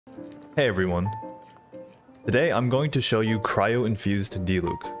Hey everyone. Today I'm going to show you Cryo Infused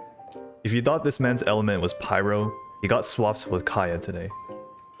Diluc. If you thought this man's element was Pyro, he got swapped with Kaeya today.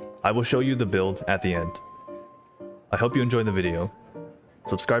 I will show you the build at the end. I hope you enjoy the video.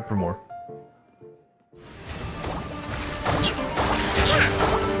 Subscribe for more.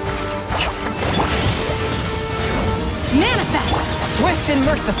 Manifest! Swift and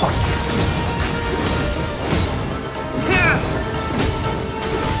merciful!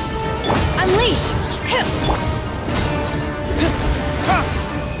 Unleash!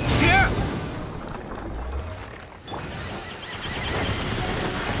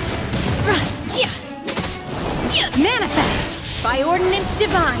 Manifest! By ordinance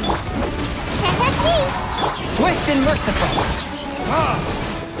divine! Swift and merciful!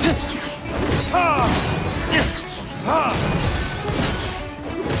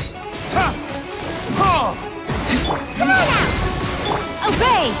 Come on out!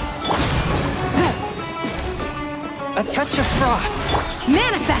 Obey! A touch of frost!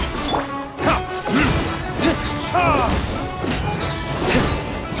 Manifest!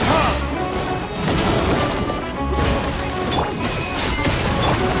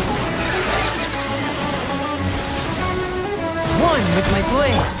 One with my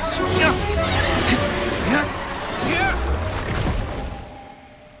blade!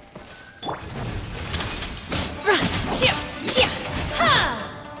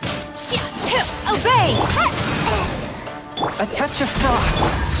 Obey! A touch of frost!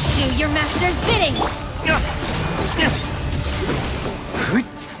 Do your master's bidding!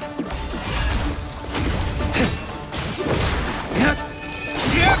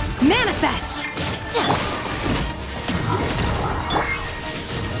 Manifest!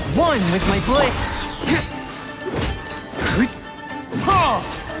 One with my blade!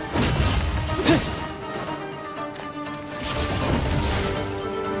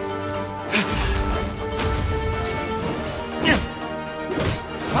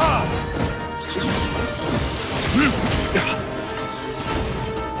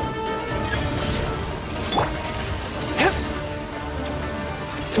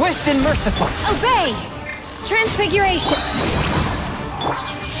 Swift and merciful! Obey! Transfiguration!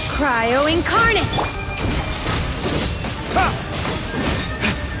 Cryo incarnate!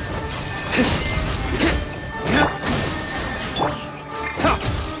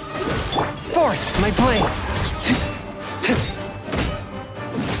 Forth, my blade!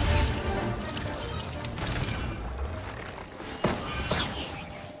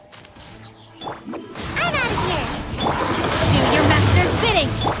 I'm out of here! Do your master's bidding!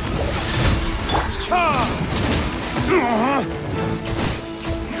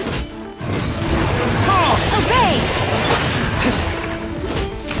 Obey!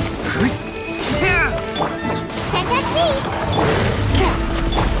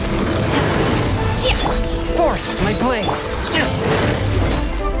 Forth, my blade!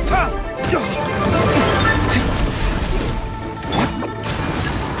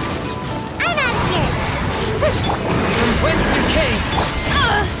 I'm out of here! From whence you came!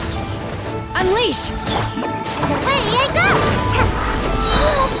 Unleash! Away I go!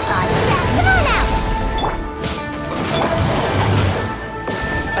 Almost dodged that! Come on out!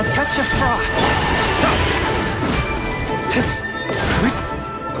 A touch of frost!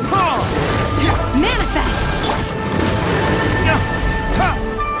 Manifest!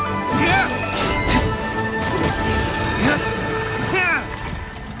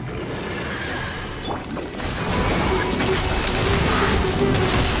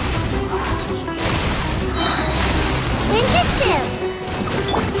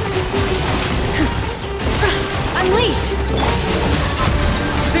 Unleash!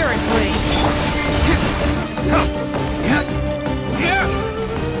 Spirit blade!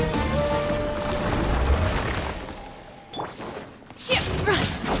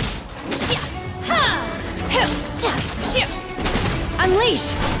 Unleash!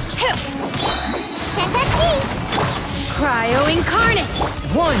 Cryo incarnate!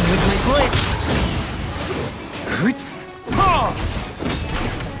 One with my blade!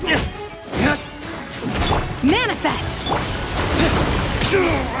 Manifest!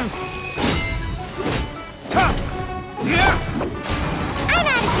 I'm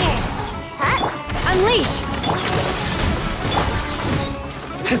out of here! Unleash!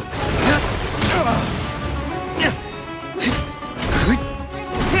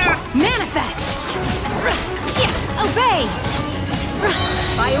 Manifest! Obey!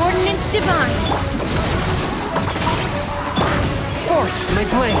 By ordinance divine! Forth, my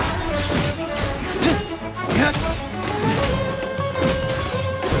blade!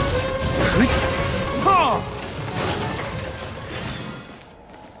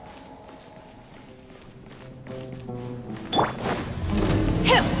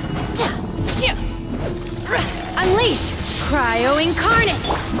 Cryo incarnate!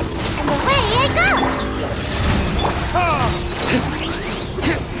 And away I go!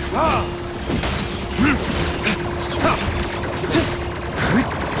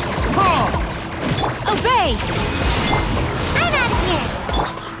 Obey! I'm out of here!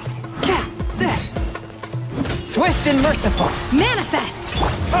 Swift and merciful! Manifest!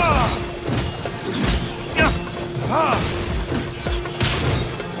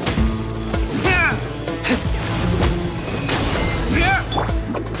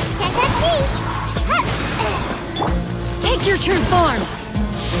 Can't touch me! Take your true form!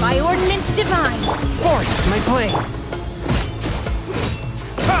 By ordinance divine! Force my blade!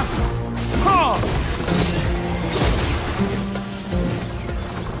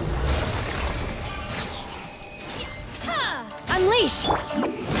 Unleash!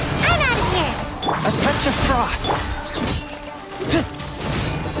 I'm out of here! A touch of frost!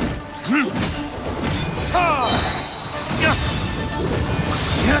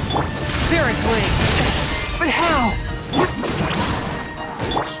 Spirit blade! But how?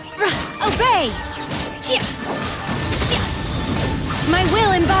 Obey! My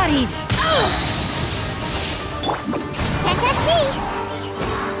will embodied! Can't touch me!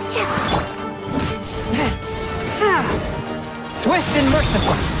 Swift and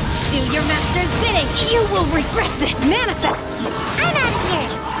merciful! Do your master's bidding! You will regret this! Manifest! I'm out of here!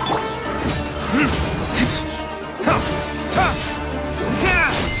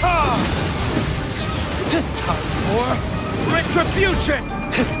 Time for retribution!